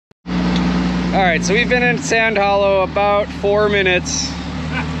All right, so we've been in Sand Hollow about 4 minutes,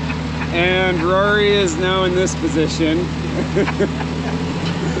 and Rory is now in this position.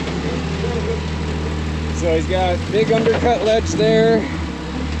 So he's got big undercut ledge there,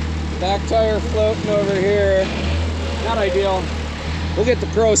 back tire floating over here. Not ideal. We'll get the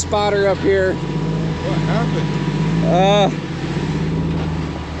pro spotter up here. What happened?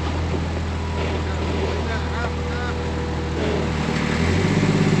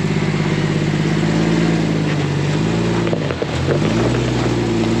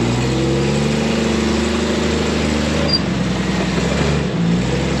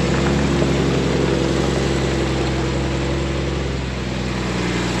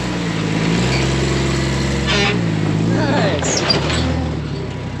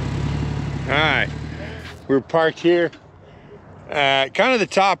 We're parked here, kind of the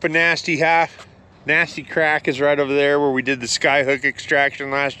top of Nasty Half. Nasty Crack is right over there where we did the skyhook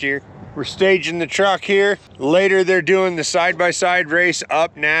extraction last year. We're staging the truck here. Later they're doing the side-by-side race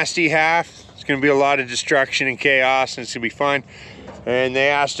up Nasty Half. It's gonna be a lot of destruction and chaos, and it's gonna be fun. And they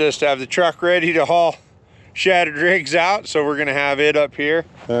asked us to have the truck ready to haul shattered rigs out, so we're gonna have it up here.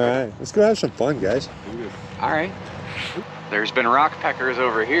 All right, let's go have some fun, guys. All right. There's been rock peckers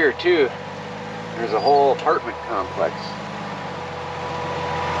over here too. There's a whole apartment complex.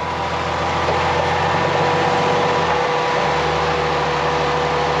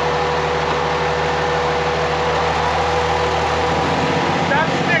 Stop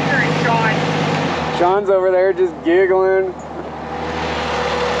snickering, Sean. Sean's over there just giggling.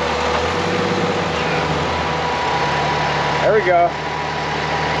 There we go.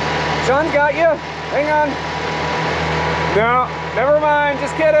 Sean's got you. Hang on. No, never mind.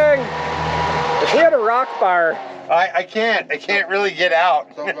 Just kidding. If he had a rock bar. I can't really get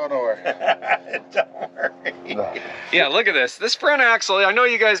out. Don't go nowhere. Don't worry. Yeah, look at this. This front axle, I know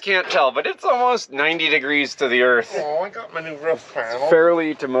you guys can't tell, but it's almost 90 degrees to the earth. Oh, I got my new roof panel.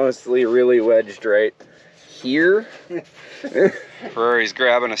 Fairly to mostly really wedged right here. Rory's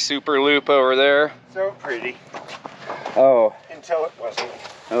grabbing a super loop over there. So pretty. Oh. Until it wasn't.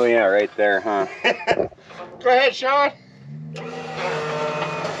 Oh yeah, right there, huh? Go ahead, Sean.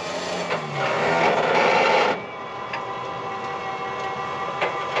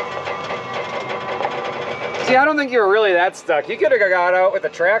 See, I don't think you were really that stuck. You could have got out with a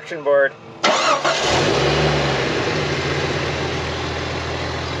traction board.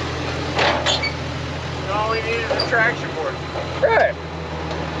 All we need is a traction board. Right.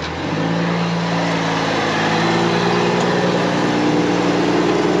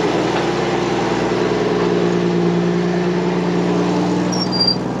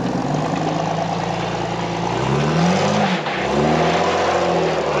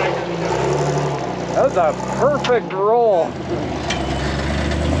 That was a perfect roll.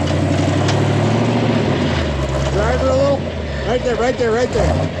 Drive it a little. Right there, right there, right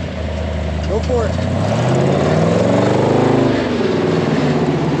there. Go for it.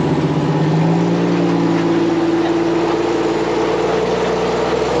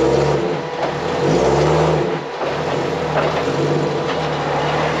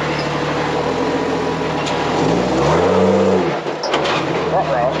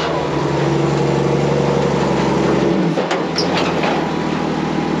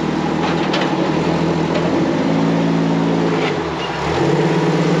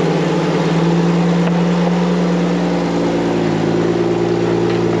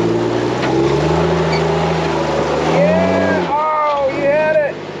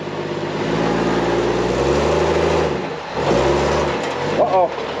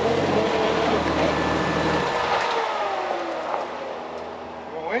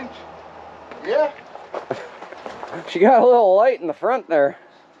 Yeah. She got a little light in the front there.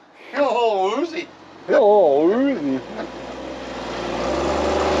 Feel a little woozy. Feel a little woozy.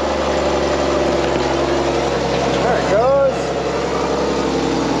 There it goes.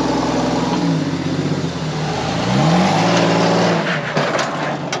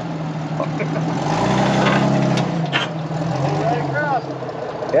 Right across.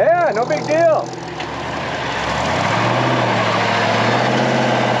 Yeah, no big deal.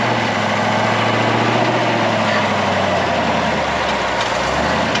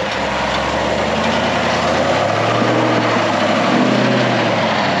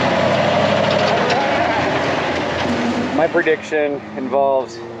 My prediction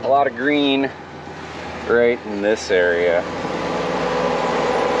involves a lot of green right in this area.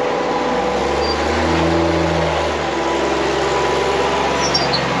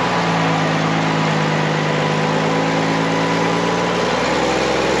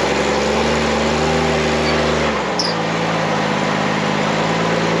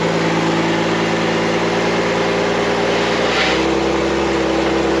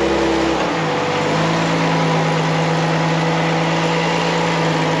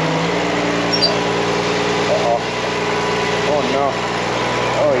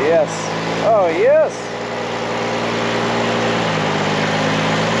 yes. Oh, yes.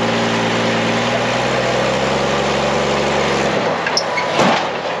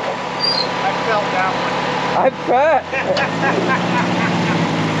 I felt that one. I bet.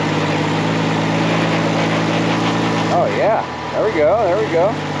 Oh, yeah. There we go. There we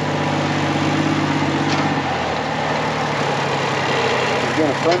go. He's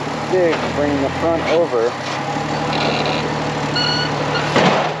doing a front dig, bringing the front over.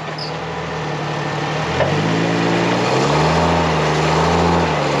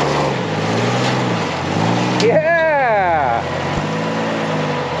 Yeah!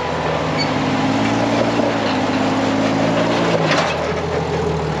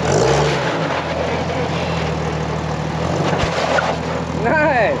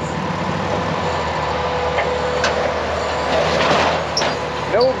 Nice!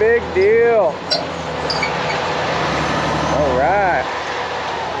 No big deal. All right.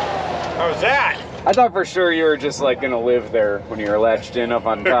 How was that? I thought for sure you were just like gonna live there when you were latched in up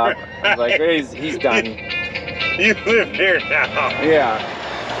on top. I was like, hey, he's done. You live here now. Yeah.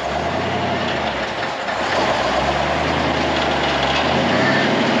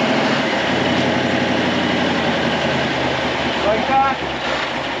 Like that?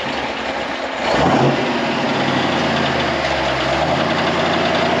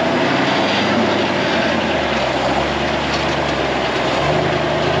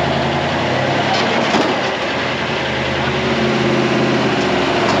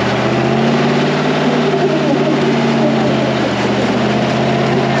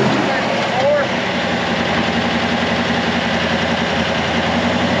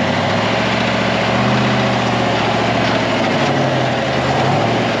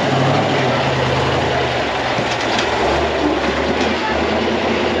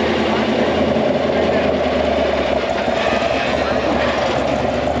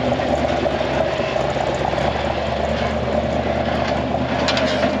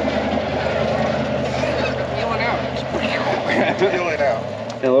 Peel it out.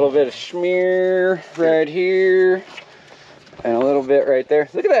 And a little bit of smear right here. And a little bit right there.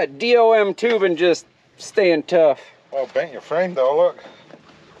 Look at that DOM tubing just staying tough. Well, bent your frame though, look.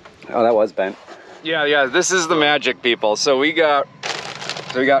 Oh, that was bent. Yeah, this is the magic, people. So we got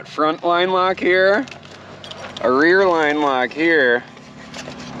front line lock here, a rear line lock here,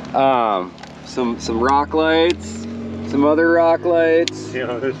 some rock lights, some other rock lights. You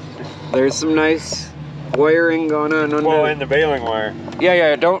know, There's some nice wiring going on under. well, in the baling wire.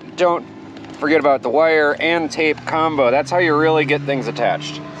 Yeah, don't forget about the wire and tape combo. That's how you really get things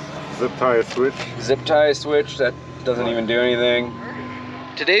attached. Zip tie switch. Zip tie switch, that doesn't even do anything.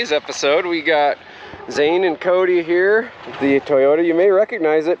 Today's episode, we got Zane and Cody here, the Toyota. You may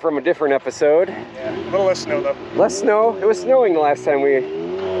recognize it from a different episode. Yeah, a little less snow though. Less snow. It was snowing the last time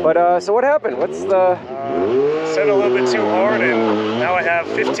so what happened? What's the... Set a little bit too hard, and now I have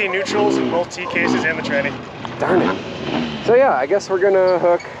 15 neutrals in both T cases and the tranny. Darn it. So yeah, I guess we're gonna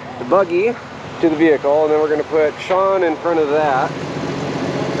hook the buggy to the vehicle, and then we're gonna put Sean in front of that.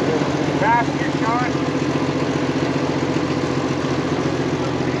 Fast here, Sean.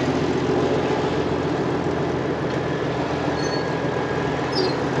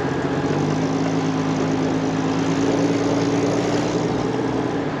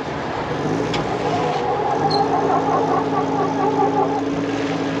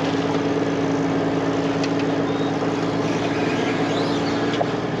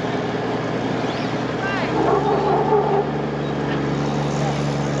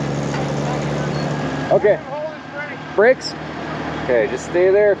 Okay. Brakes? Okay, just stay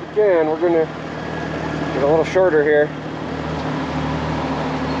there if you can. We're gonna get a little shorter here.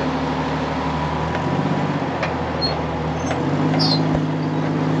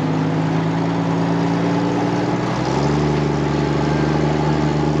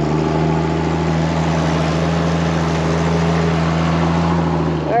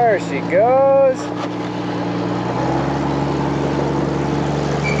 There she goes.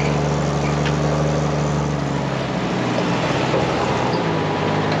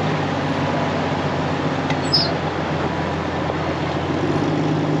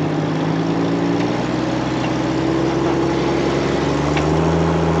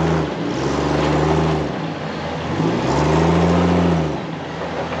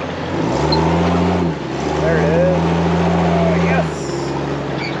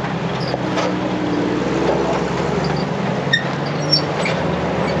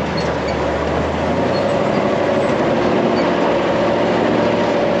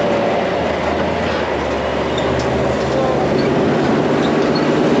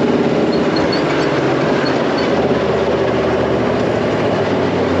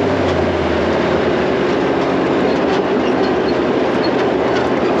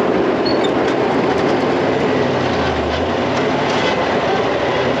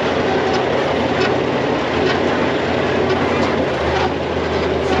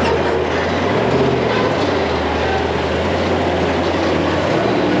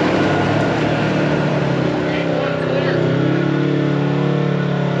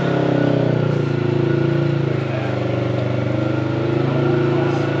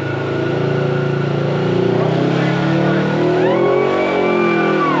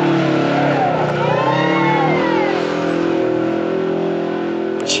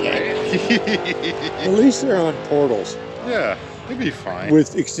 At least they're on portals. Yeah, it'd be fine.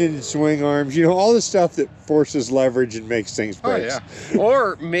 With extended swing arms, you know, all the stuff that forces leverage and makes things break. Oh, yeah.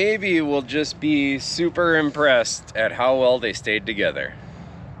 Or maybe we'll just be super impressed at how well they stayed together.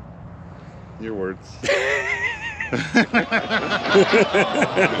 Your words. It's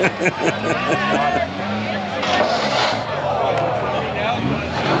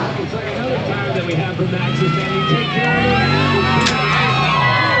like another tire that we have for Max's family. Take care of it.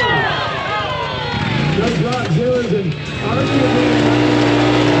 Doug Rock, Zillers, and arguably.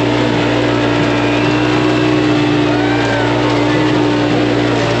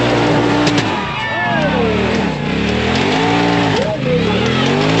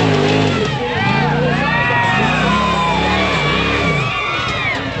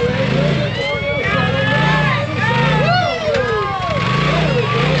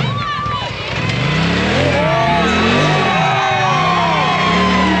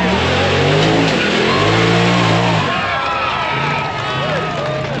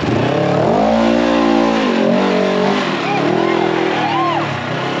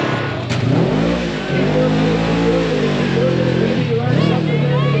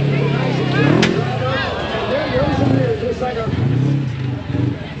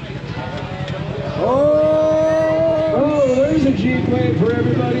 Oh, there's a Jeep waiting for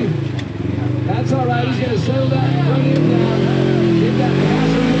everybody. That's all right. He's going to settle that, bring him down, get that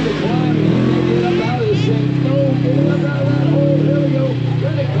passenger to climb, and he may get up out of this thing. No, get him up out of that hole. There we go.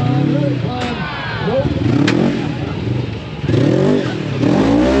 Let it climb, let it climb. Nope.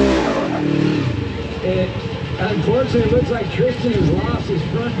 Unfortunately, it looks like Tristan has lost his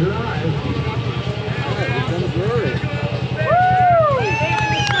front drive.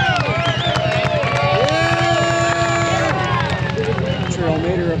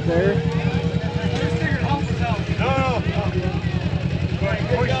 Trailmater up there.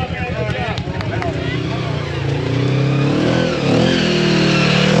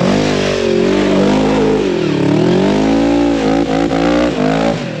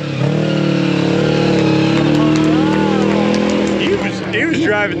 He was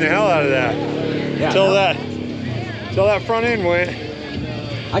driving the hell out of that. Yeah. Till that front end went.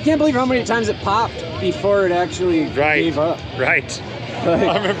 I can't believe how many times it popped before it actually gave up. Right. Like,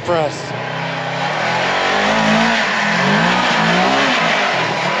 I'm impressed.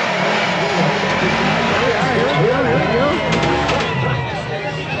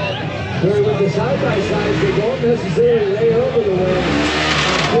 Where with the side-by-sides, they don't necessarily lay over the wing.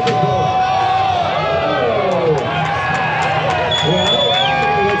 Well,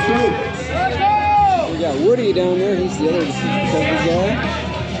 let's go. we got Woody down there. He's the other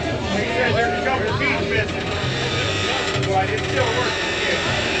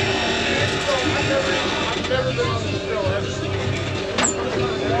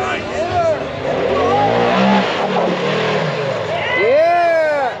guy.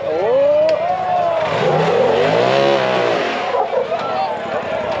 Yeah! Oh!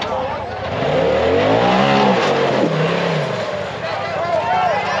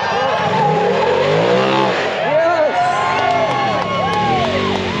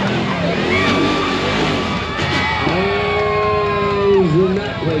 He's in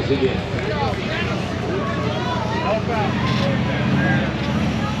that place again.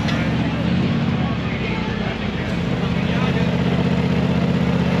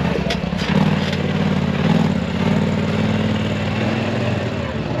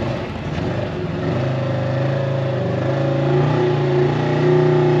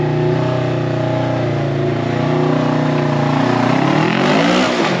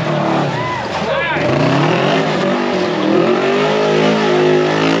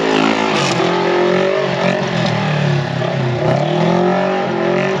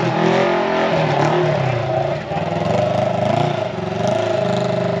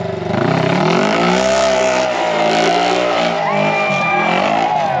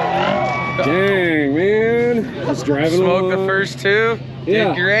 Dang, man. Just driving Smoked along. the first two.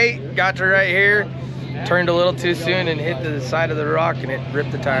 Yeah. Did great. Got to right here. Turned a little too soon and hit the side of the rock and it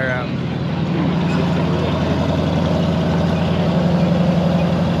ripped the tire out.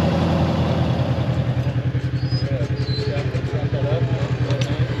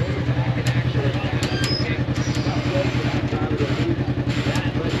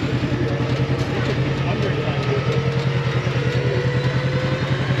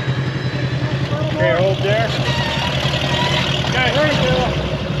 Okay, hold there. Okay, here we go.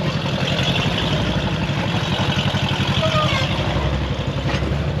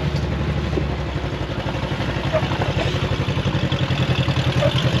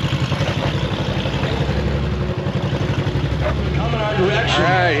 All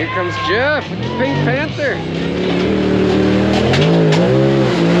right, here comes Jeff. Pink Panther.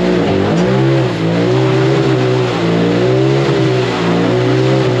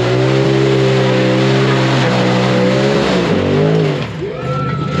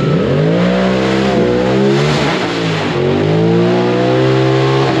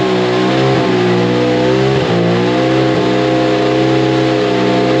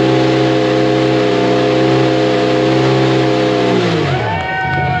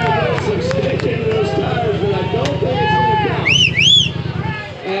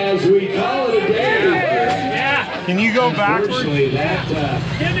 Can you go backwards? Unfortunately, that Turn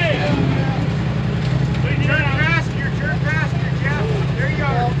faster, Jeff. There you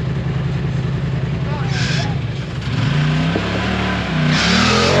go.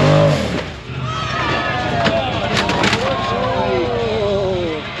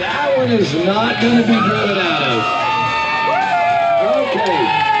 that one is not going to be driven out of. Okay.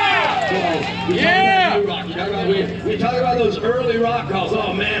 Yeah. We talk about those early rock calls.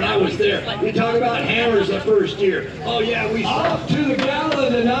 Oh man, I was there. We talk about hammers the first year. Oh yeah, we off to the gala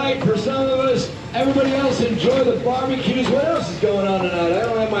tonight for some of us. Everybody else enjoy the barbecues. What else is going on tonight? I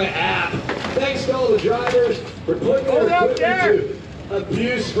don't have my app. Thanks to all the drivers for putting their equipment to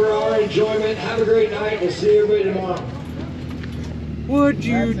abuse for our enjoyment. Have a great night. We'll see everybody tomorrow. What'd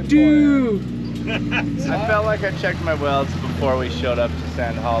you do? I felt like I checked my welds before we showed up to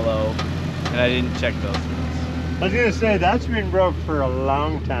Sand Hollow, and I didn't check those ones. I was gonna say, that's been broke for a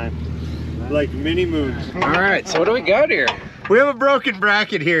long time. Like many moons. All right, so what do we got here? We have a broken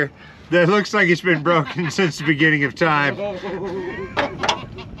bracket here that looks like it's been broken since the beginning of time.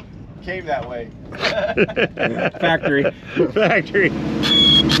 Came that way. Factory. Factory.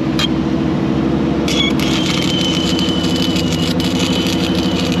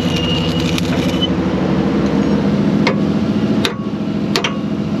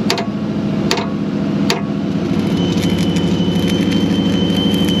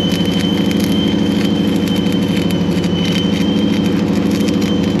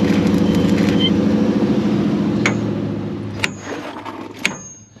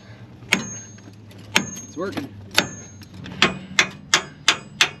 It's working.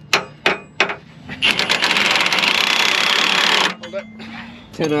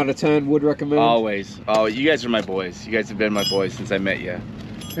 10 out of 10 would recommend. Always. Oh, you guys are my boys. You guys have been my boys since I met you.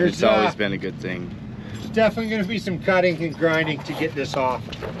 It's always been a good thing. There's definitely going to be some cutting and grinding to get this off.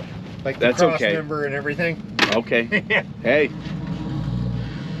 Like the That's cross okay. member and everything. Okay. Yeah. Hey.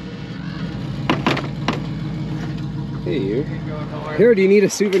 Hey, you. Here, do you need a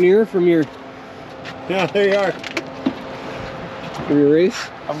souvenir from your Yeah, there you are. race?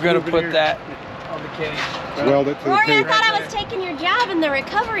 I'm gonna put that on the cage. Weld it to the Rory, I tape. thought I was taking your job in the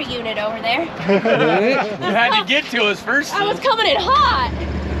recovery unit over there. Right? You had to get to us first. I was coming in hot.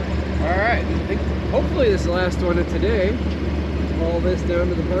 All right. I think hopefully this is the last one of today. Haul this down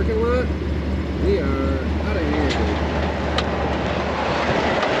to the parking lot. We are out of here.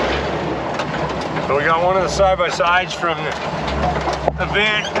 So we got one of the side-by-sides from the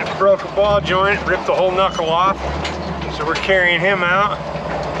event that broke a ball joint, ripped the whole knuckle off. So we're carrying him out.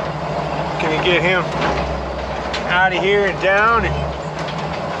 Gonna get him out of here and down and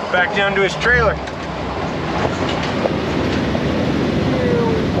back down to his trailer.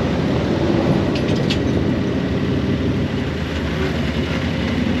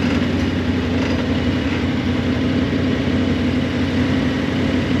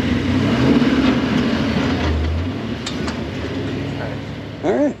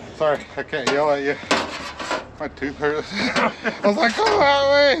 All right. Sorry, I can't yell at you. My tooth hurts. I was like, go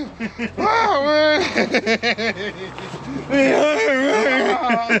that way! That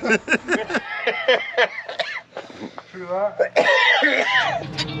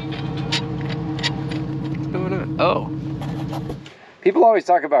What's going on? Oh. People always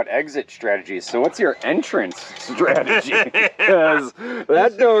talk about exit strategies. So what's your entrance strategy? Because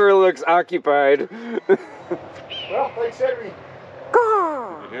that door looks occupied. Well, like I said,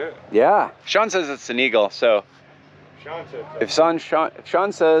 Yeah. Sean says it's an eagle, so Sean said If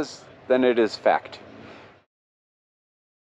Sean says, then it is fact.